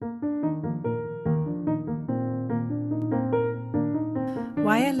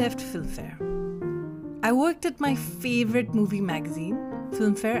why I left Filmfare. I worked at my favorite movie magazine,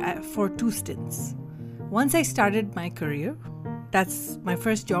 Filmfare, for 2 stints. Once I started my career, that's my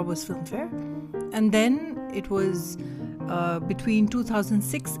first job was Filmfare, and then it was between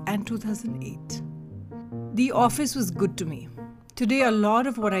 2006 and 2008. The office was good to me. Today, a lot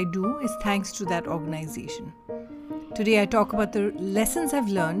of what I do is thanks to that organization. Today, I talk about the lessons I've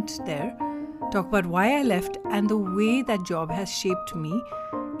learned there, talk about why I left, and the way that job has shaped me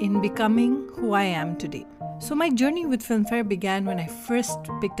in becoming who I am today. So my journey with Filmfare began when I first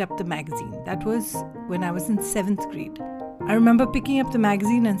picked up the magazine. That was when I was in 7th grade. I remember picking up the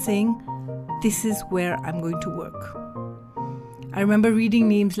magazine and saying, this is where I'm going to work. I remember reading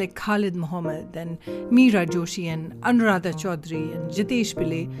names like Khalid Mohammed and Meera Joshi and Anuradha Chaudhary and Jitesh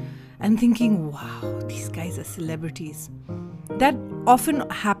Pillai and thinking, wow, these guys are celebrities. That often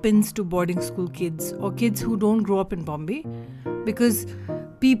happens to boarding school kids or kids who don't grow up in Bombay, because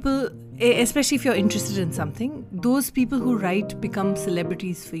people, especially if you're interested in something, those people who write become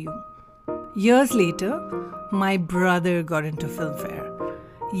celebrities for you. Years later, my brother got into Filmfare.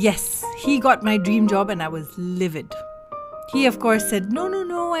 Yes, he got my dream job and I was livid. He, of course, said,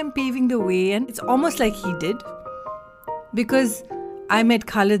 no, I'm paving the way. And it's almost like he did, because I met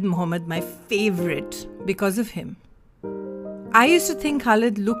Khalid Mohammed, my favorite, because of him. I used to think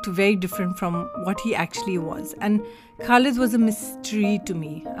Khalid looked very different from what he actually was. And Khalid was a mystery to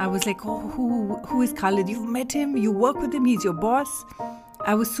me. I was like, oh, who is Khalid? You've met him, you work with him, he's your boss.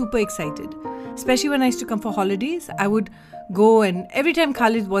 I was super excited. Especially when I used to come for holidays, I would go, and every time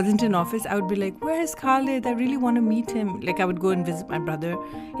Khalid wasn't in office, I would be like, where is Khalid? I really want to meet him. Like, I would go and visit my brother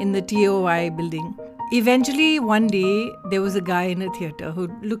in the TOI building. Eventually, one day, there was a guy in a theatre who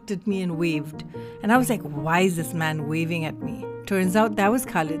looked at me and waved. And I was like, why is this man waving at me? Turns out that was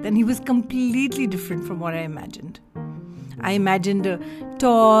Khalid, and he was completely different from what I imagined. I imagined a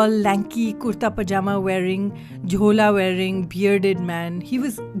tall, lanky, kurta pajama wearing, jhola wearing, bearded man. He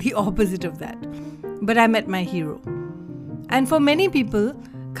was the opposite of that. But I met my hero. And for many people,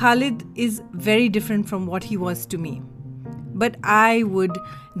 Khalid is very different from what he was to me. But I would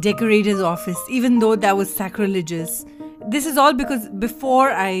decorate his office, even though that was sacrilegious. This is all because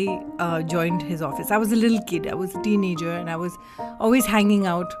before I joined his office, I was a little kid, I was a teenager, and I was always hanging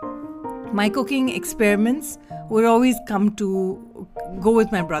out. My cooking experiments would always go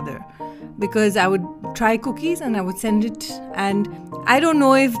with my brother, because I would try cookies and I would send it, and I don't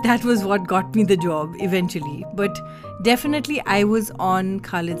know if that was what got me the job eventually, but definitely I was on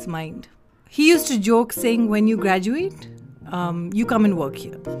Khalid's mind. He used to joke saying, when you graduate, you come and work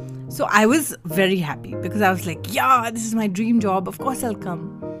here. So I was very happy, because I was like, yeah, this is my dream job, of course I'll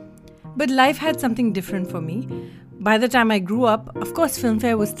come. But life had something different for me. By the time I grew up, of course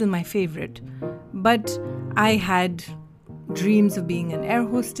Filmfare was still my favorite, but I had dreams of being an air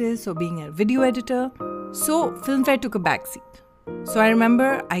hostess or being a video editor. So Filmfare took a backseat. So I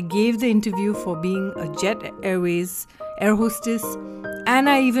remember I gave the interview for being a Jet Airways air hostess, and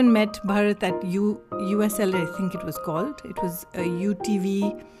I even met Bharat at USL, I think it was called. It was a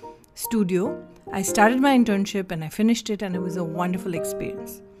UTV studio. I started my internship and I finished it, and it was a wonderful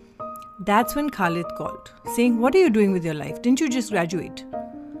experience. That's when Khalid called, saying, what are you doing with your life? Didn't you just graduate?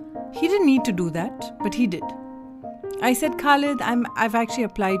 He didn't need to do that, but he did. I said, Khalid, I've actually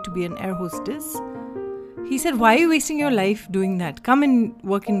applied to be an air hostess. He said, why are you wasting your life doing that? Come and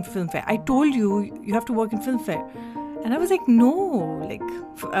work in Filmfare. I told you, you have to work in Filmfare. And I was like, no,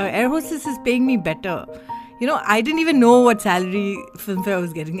 air hostess is paying me better. I didn't even know what salary Filmfare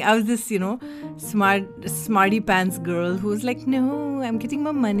was getting. I was this, smarty pants girl who was like, no, I'm getting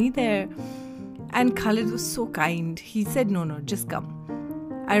my money there. And Khalid was so kind. He said, no, just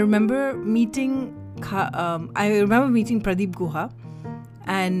come. I remember meeting Pradeep Guha,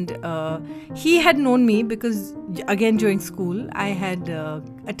 and he had known me because, again, during school, I had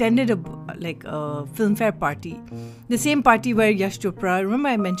attended a Filmfare party. The same party where Yash Chopra, remember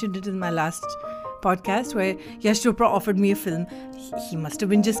I mentioned it in my last podcast, where Yash Chopra offered me a film. He must have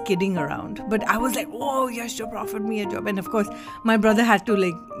been just kidding around. But I was like, oh, Yash Chopra offered me a job. And of course, my brother had to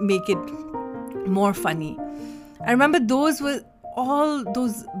make it more funny. I remember those were all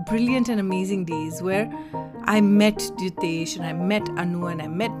those brilliant and amazing days where I met Jitesh and I met Anu and I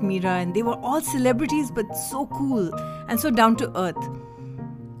met Meera, and they were all celebrities but so cool and so down to earth.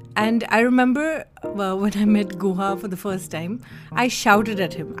 And I remember when I met Guha for the first time, I shouted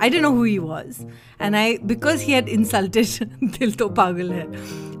at him. I didn't know who he was. And because he had insulted Dil To Pagal Hai,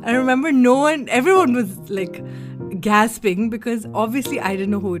 I remember everyone was gasping, because obviously I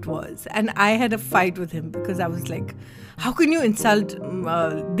didn't know who it was. And I had a fight with him because I was like, how can you insult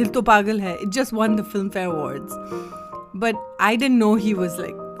Dil To Pagal Hai? It just won the Filmfare Awards. but I didn't know he was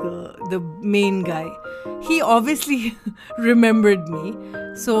like the main guy. He obviously remembered me.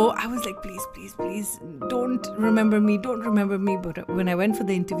 So I was like, please, please, please, don't remember me. But when I went for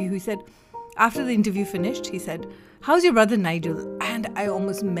the interview, he said, after the interview finished, he said, how's your brother Nigel? And I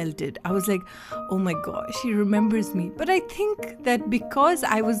almost melted. I was like, oh my gosh, he remembers me. But I think that because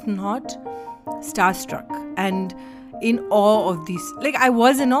I was not starstruck and in awe of these, like I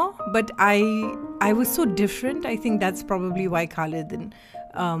was in awe, but I was so different. I think that's probably why Khalid and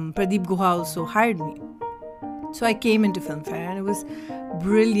Pradeep Guha also hired me. So I came into Filmfare and it was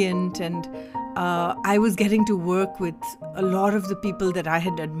brilliant, and I was getting to work with a lot of the people that I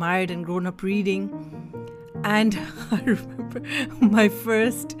had admired and grown up reading. And I remember my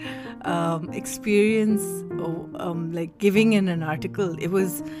first experience like giving in an article. It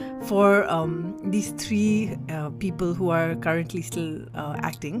was for these three people who are currently still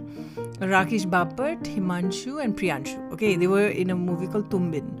acting: Rakesh Bapat, Himanshu and Priyanshu. Okay, they were in a movie called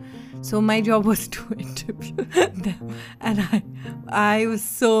Tumbin. So my job was to interview them, and I was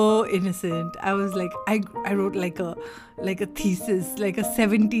so innocent. I was like, I wrote like a thesis, like a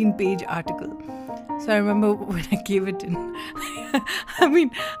 17-page article. So I remember when I gave it in, I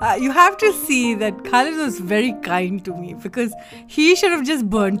mean, you have to see that Khalid was very kind to me, because he should have just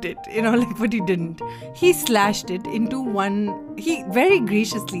burnt it, like, but he didn't. He slashed it into one, he very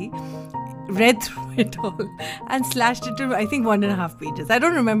graciously read through it all and slashed it to, I think, 1.5 pages. I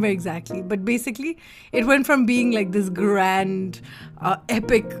don't remember exactly, but basically it went from being like this grand,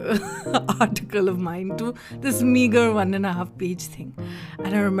 epic article of mine to this meager 1.5 page thing.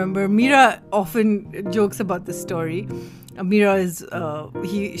 And I remember Meera often jokes about this story. Meera is,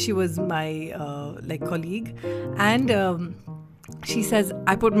 she was my colleague, and she says,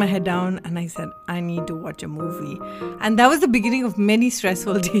 I put my head down and I said, I need to watch a movie. And that was the beginning of many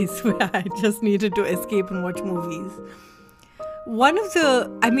stressful days where I just needed to escape and watch movies.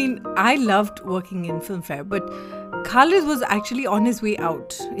 I loved working in Filmfare, but Khalid was actually on his way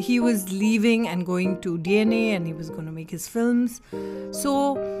out. He was leaving and going to DNA, and he was going to make his films.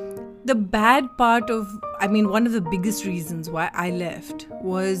 So the bad part of, one of the biggest reasons why I left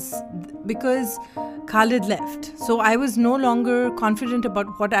was because Khalid left. So I was no longer confident about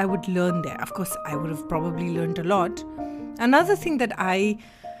what I would learn there. Of course, I would have probably learned a lot. Another thing that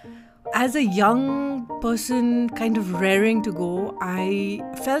as a young person kind of raring to go, I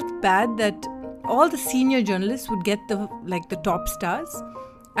felt bad that all the senior journalists would get the top stars.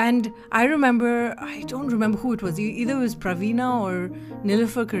 And I don't remember who it was, either it was Praveena or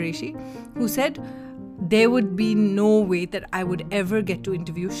Niloufar Qureshi, who said there would be no way that I would ever get to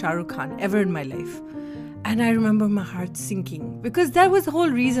interview Shah Rukh Khan ever in my life. And I remember my heart sinking, because that was the whole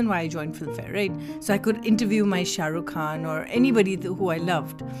reason why I joined Filmfare, right? So I could interview my Shah Rukh Khan or anybody who I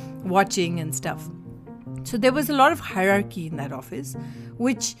loved watching and stuff. So there was a lot of hierarchy in that office,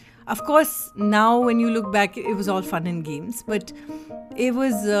 which, of course, now when you look back, it was all fun and games. But it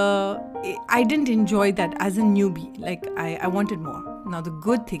was, I didn't enjoy that as a newbie. Like, I wanted more. Now, the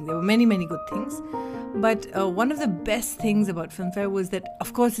good thing, there were many, many good things. But one of the best things about Filmfare was that,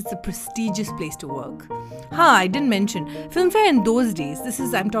 of course, it's a prestigious place to work. I didn't mention, Filmfare in those days,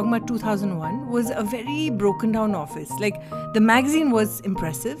 I'm talking about 2001, was a very broken down office. Like, the magazine was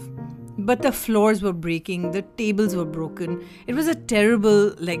impressive, but the floors were breaking, the tables were broken. It was a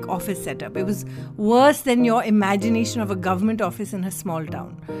terrible, office setup. It was worse than your imagination of a government office in a small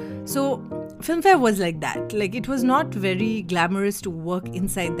town. So, Filmfare was like that. It was not very glamorous to work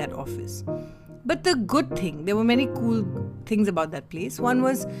inside that office. But the good thing, there were many cool things about that place. One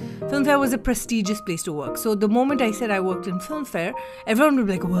was, Filmfare was a prestigious place to work. So the moment I said I worked in Filmfare, everyone would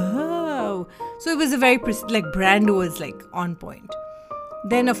be like, wow. So it was a very, brand was on point.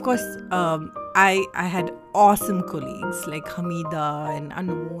 Then, of course, I had awesome colleagues like Hamida and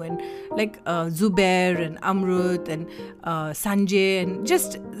Anu and Zubair and Amrut and Sanjay, and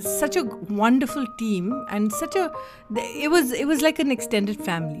just such a wonderful team, and it was like an extended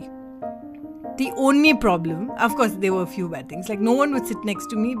family. The only problem, of course, there were a few bad things. No one would sit next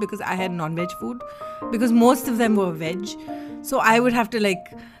to me because I had non-veg food, because most of them were veg. So I would have to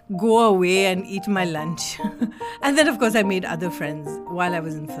go away and eat my lunch. And then, of course, I made other friends while I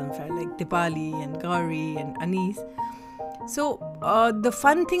was in Filmfare, like Dipali and Gauri and Anis. So the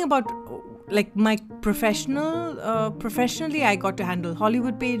fun thing about my professionally, I got to handle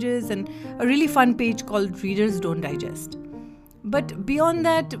Hollywood pages and a really fun page called Readers Don't Digest. But beyond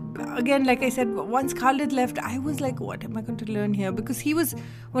that, again, like I said, once Khalid left, I was like, what am I going to learn here? Because he was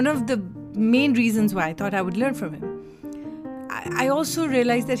one of the main reasons why I thought I would learn from him. I also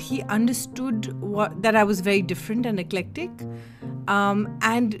realized that he understood that I was very different and eclectic.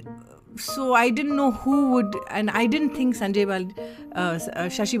 And so I didn't know who would, and I didn't think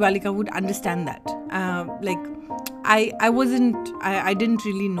Shashi Balika would understand that. I didn't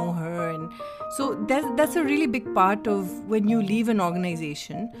really know her, and so that's a really big part of when you leave an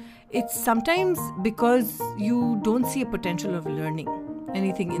organization. It's sometimes because you don't see a potential of learning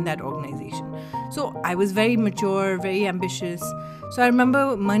anything in that organization. So I was very mature, very ambitious. So I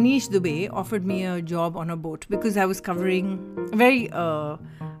remember Manish Dubey offered me a job on a boat because I was covering a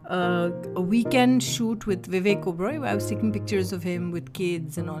weekend shoot with Vivek Oberoi, where I was taking pictures of him with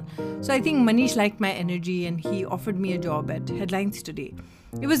kids and all. So I think Manish liked my energy and he offered me a job at Headlines Today.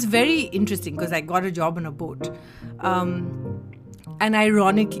 It was very interesting because I got a job on a boat. And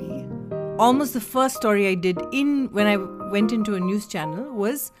ironically, almost the first story I did when I went into a news channel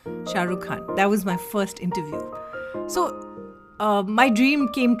was Shah Rukh Khan. That was my first interview. So my dream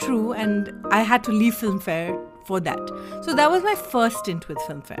came true and I had to leave Filmfare for that. So that was my first stint with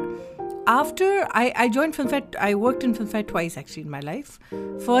Filmfare. After I joined Filmfare, I worked in Filmfare twice actually in my life.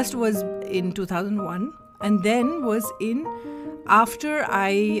 First was in 2001 and then was after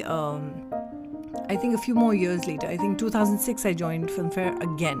I think a few more years later, I think 2006 I joined Filmfare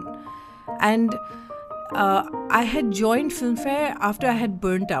again. And I had joined Filmfare after I had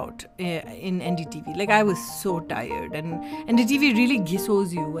burnt out in NDTV. Like I was so tired, and NDTV really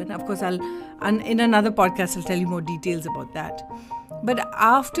gissos you. And of course, in another podcast I'll tell you more details about that. But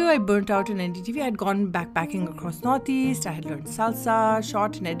after I burnt out in NDTV, I had gone backpacking across Northeast. I had learned salsa,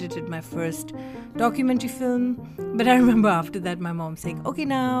 shot and edited my first documentary film. But I remember after that, my mom saying, "Okay,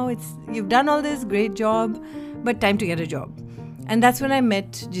 now you've done all this, great job, but time to get a job." And that's when I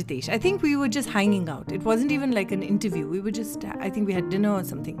met Jitesh. I think we were just hanging out. It wasn't even like an interview. I think we had dinner or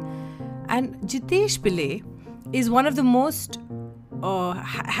something. And Jitesh Pillai is one of the most,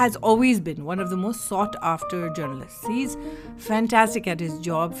 has always been one of the most sought after journalists. He's fantastic at his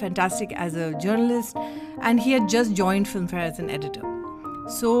job, fantastic as a journalist, and he had just joined Filmfare as an editor.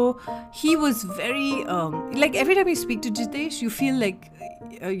 So he was very, like every time you speak to Jitesh, you feel like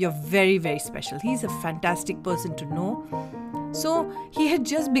you're very, very special. He's a fantastic person to know. So he had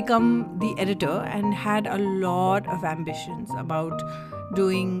just become the editor and had a lot of ambitions about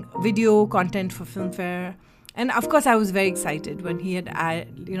doing video content for Filmfare. And of course, I was very excited when he had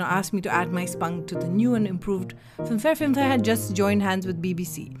asked me to add my spunk to the new and improved Filmfare. Filmfare had just joined hands with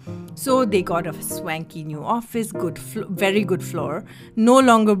BBC. So they got a swanky new office, very good floor, no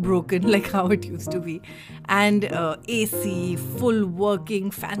longer broken like how it used to be. And AC, full working,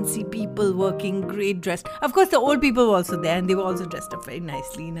 fancy people working, great dressed. Of course, the old people were also there and they were also dressed up very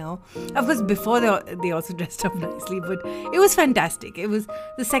nicely now. Of course, before they also dressed up nicely, but it was fantastic.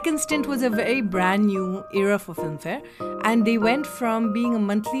 The second stint was a very brand new era for Filmfare, and they went from being a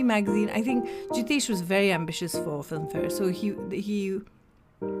monthly magazine. I think Jitesh was very ambitious for Filmfare, so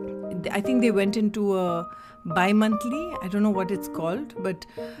I think they went into a bi-monthly. I don't know what it's called, but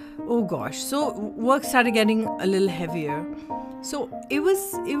oh gosh. So work started getting a little heavier. So it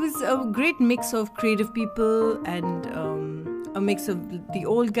was a great mix of creative people and a mix of the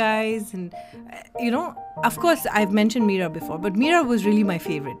old guys, and of course I've mentioned Meera before, but Meera was really my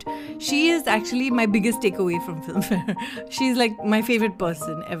favorite. She is actually my biggest takeaway from Filmfare. She's like my favorite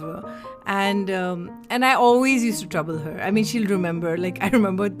person ever, and I always used to trouble her. I mean, she'll remember. Like I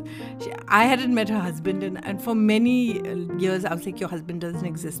remember, I hadn't met her husband, and for many years I was like, "Your husband doesn't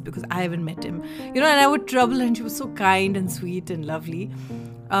exist because I haven't met him," and I would trouble her, and she was so kind and sweet and lovely.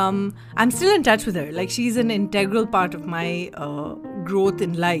 I'm still in touch with her. Like she's an integral part of my growth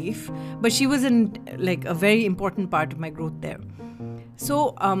in life, but she was a very important part of my growth there.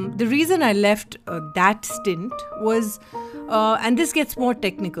 So the reason I left that stint was, and this gets more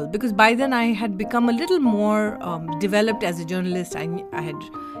technical, because by then I had become a little more developed as a journalist. I'd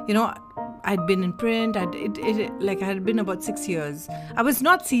been in print. I had been about 6 years. I was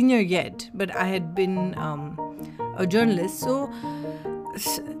not senior yet, but I had been a journalist. So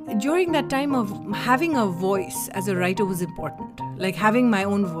during that time of having a voice as a writer was important, like having my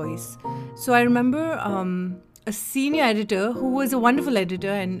own voice. So I remember a senior editor who was a wonderful editor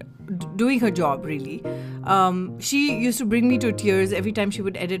and doing her job really. She used to bring me to tears every time she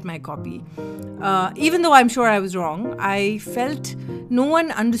would edit my copy. Even though I'm sure I was wrong, I felt no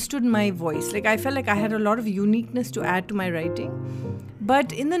one understood my voice. Like I felt like I had a lot of uniqueness to add to my writing.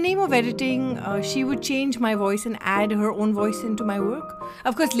 But in the name of editing, she would change my voice and add her own voice into my work.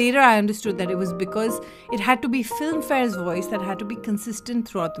 Of course, later I understood that it was because it had to be Filmfare's voice that had to be consistent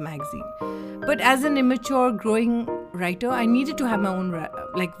throughout the magazine. But as an immature, growing writer, I needed to have my own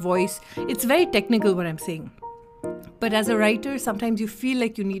voice. It's very technical what I'm saying. But as a writer, sometimes you feel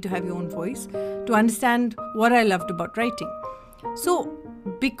like you need to have your own voice to understand what I loved about writing. So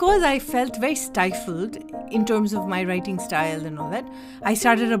because I felt very stifled in terms of my writing style and all that, I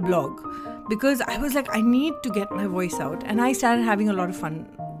started a blog because I was like, I need to get my voice out. And I started having a lot of fun,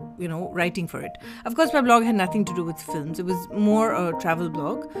 writing for it. Of course, my blog had nothing to do with films. It was more a travel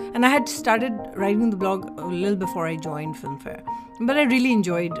blog. And I had started writing the blog a little before I joined Filmfare. But I really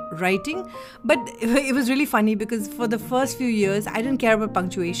enjoyed writing. But it was really funny because for the first few years, I didn't care about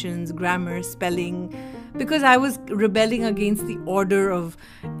punctuations, grammar, spelling, because I was rebelling against the order of,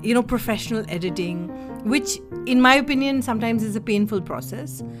 professional editing, which in my opinion sometimes is a painful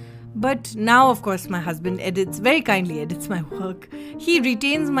process. But now, of course, my husband very kindly edits my work. He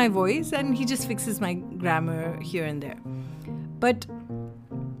retains my voice and he just fixes my grammar here and there. But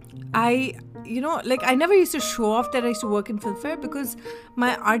I never used to show off that I used to work in Filmfare because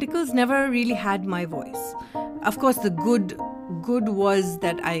my articles never really had my voice. Of course, the good was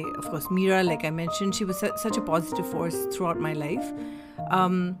that Meera, like I mentioned, she was such a positive force throughout my life.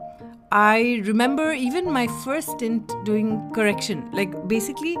 I remember even my first stint doing correction. Like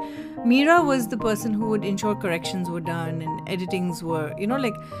basically, Meera was the person who would ensure corrections were done and editings were,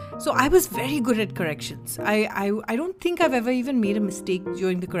 so I was very good at corrections. I don't think I've ever even made a mistake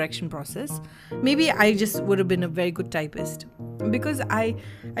during the correction process. Maybe I just would have been a very good typist because I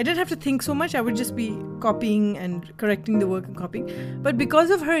didn't have to think so much. I would just be copying and correcting the work and copying. But because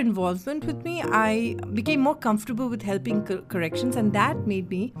of her involvement with me, I became more comfortable with helping corrections, and that made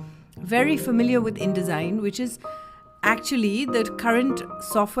me very familiar with InDesign, which is actually the current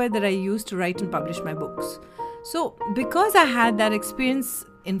software that I use to write and publish my books. So because I had that experience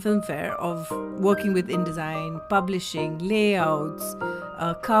in Filmfare of working with InDesign, publishing, layouts,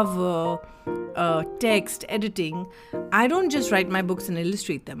 cover, text, editing, I don't just write my books and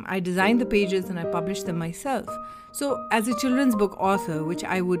illustrate them. I design the pages and I publish them myself. So as a children's book author, which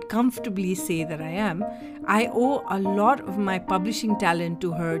I would comfortably say that I am, I owe a lot of my publishing talent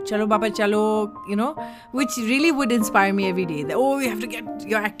to her Chalo Baba Chalo, which really would inspire me every day. That, you have to get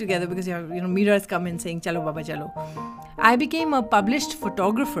your act together because Meera has come in saying Chalo Baba Chalo. I became a published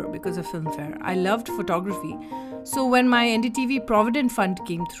photographer because of Filmfare. I loved photography. So when my NDTV Provident Fund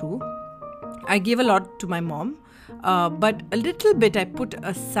came through, I gave a lot to my mom. But a little bit I put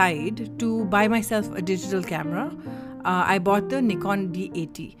aside to buy myself a digital camera. I bought the Nikon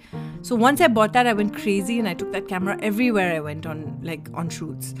D80. So once I bought that, I went crazy and I took that camera everywhere I went on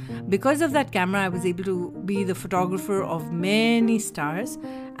shoots. Because of that camera, I was able to be the photographer of many stars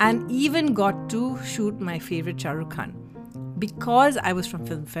and even got to shoot my favorite Shah Rukh Khan. Because I was from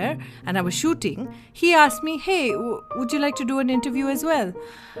Filmfare and I was shooting, he asked me, hey, would you like to do an interview as well?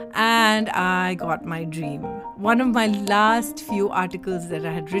 And I got my dream. One of my last few articles that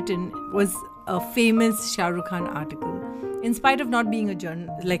I had written was a famous Shah Rukh Khan article. In spite of not being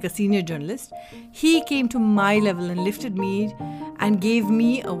a senior journalist, he came to my level and lifted me and gave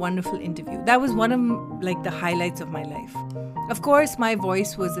me a wonderful interview. That was one of the highlights of my life. Of course, my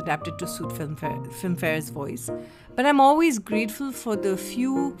voice was adapted to suit Filmfare's voice, but I'm always grateful for the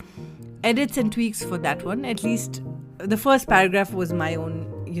few edits and tweaks for that one. At least the first paragraph was my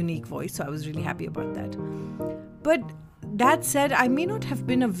own unique voice, so I was really happy about that. But that said, I may not have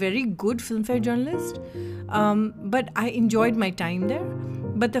been a very good Filmfare journalist, but I enjoyed my time there.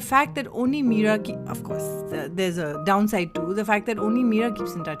 But the fact that only Meera, of course, there's a downside too. The fact that only Meera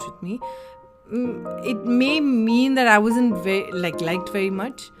keeps in touch with me, it may mean that I wasn't liked very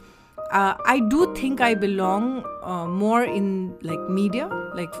much. I do think I belong more in media,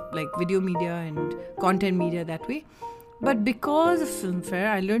 like video media and content media that way. But because of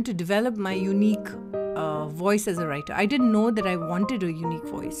Filmfare, I learned to develop my unique voice as a writer. I didn't know that I wanted a unique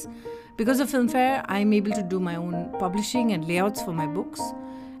voice. Because of Filmfare, I'm able to do my own publishing and layouts for my books,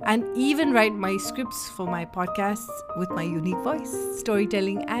 and even write my scripts for my podcasts with my unique voice,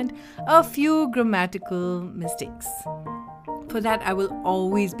 storytelling, and a few grammatical mistakes. For that, I will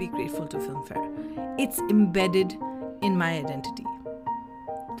always be grateful to Filmfare. It's embedded in my identity.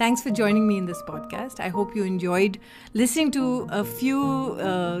 Thanks for joining me in this podcast. I hope you enjoyed listening to a few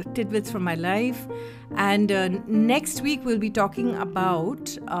tidbits from my life. And next week, we'll be talking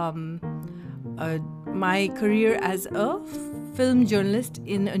about my career as a film journalist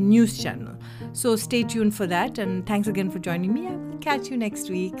in a news channel. So stay tuned for that. And thanks again for joining me. I will catch you next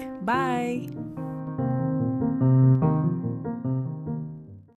week. Bye.